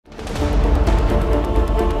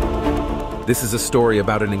This is a story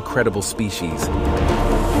about an incredible species.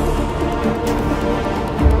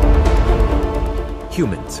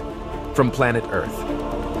 Humans, from planet Earth.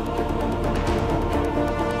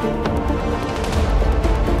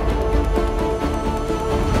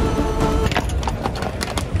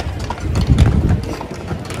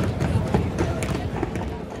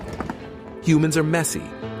 Humans are messy,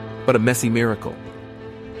 but a messy miracle.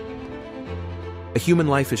 A human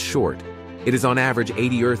life is short. It is on average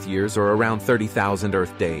 80 Earth years or around 30,000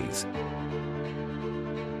 Earth days.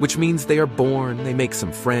 Which means they are born, they make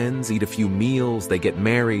some friends, eat a few meals, they get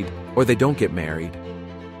married, or they don't get married,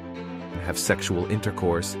 have sexual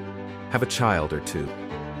intercourse, have a child or two,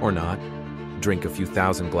 or not, drink a few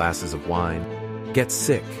thousand glasses of wine, get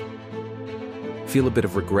sick, feel a bit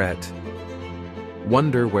of regret,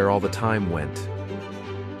 wonder where all the time went,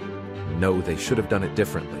 know they should have done it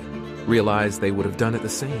differently, realize they would have done it the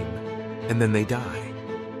same, and then they die.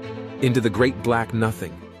 Into the great black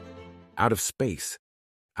nothing, out of space,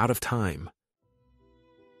 out of time.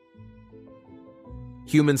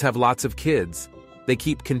 Humans have lots of kids. They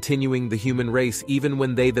keep continuing the human race even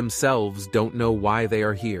when they themselves don't know why they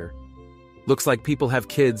are here. Looks like people have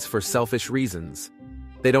kids for selfish reasons.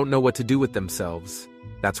 They don't know what to do with themselves.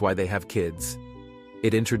 That's why they have kids.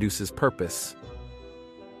 It introduces purpose.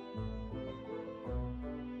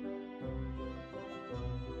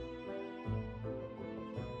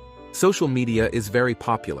 Social media is very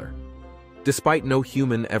popular, despite no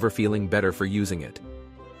human ever feeling better for using it.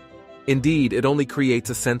 Indeed, it only creates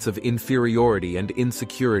a sense of inferiority and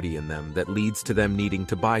insecurity in them that leads to them needing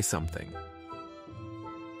to buy something.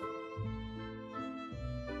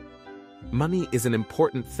 Money is an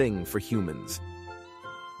important thing for humans.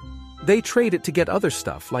 They trade it to get other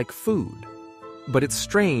stuff like food. But it's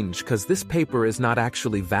strange because this paper is not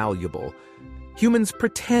actually valuable. Humans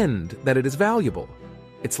pretend that it is valuable.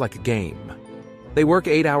 It's like a game. They work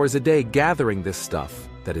 8 hours a day gathering this stuff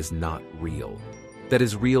that is not real. That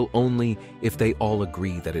is real only if they all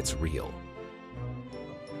agree that it's real.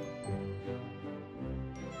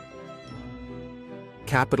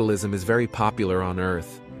 Capitalism is very popular on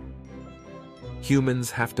Earth.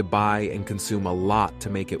 Humans have to buy and consume a lot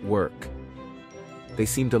to make it work. They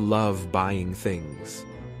seem to love buying things.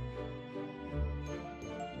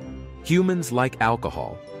 Humans like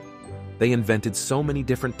alcohol. They invented so many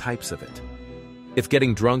different types of it. If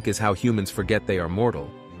getting drunk is how humans forget they are mortal,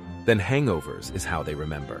 then hangovers is how they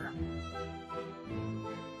remember.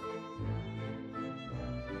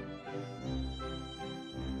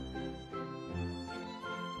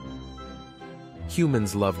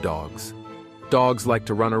 Humans love dogs. Dogs like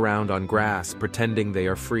to run around on grass, pretending they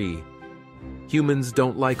are free. Humans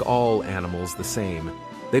don't like all animals the same.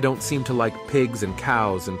 They don't seem to like pigs and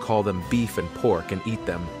cows and call them beef and pork and eat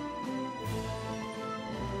them.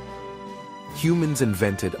 Humans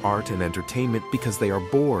invented art and entertainment because they are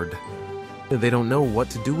bored. They don't know what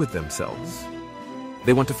to do with themselves.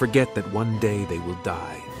 They want to forget that one day they will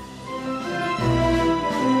die.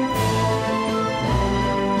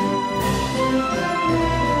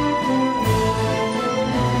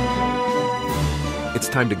 It's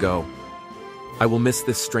time to go. I will miss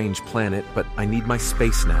this strange planet, but I need my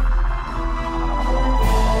space now.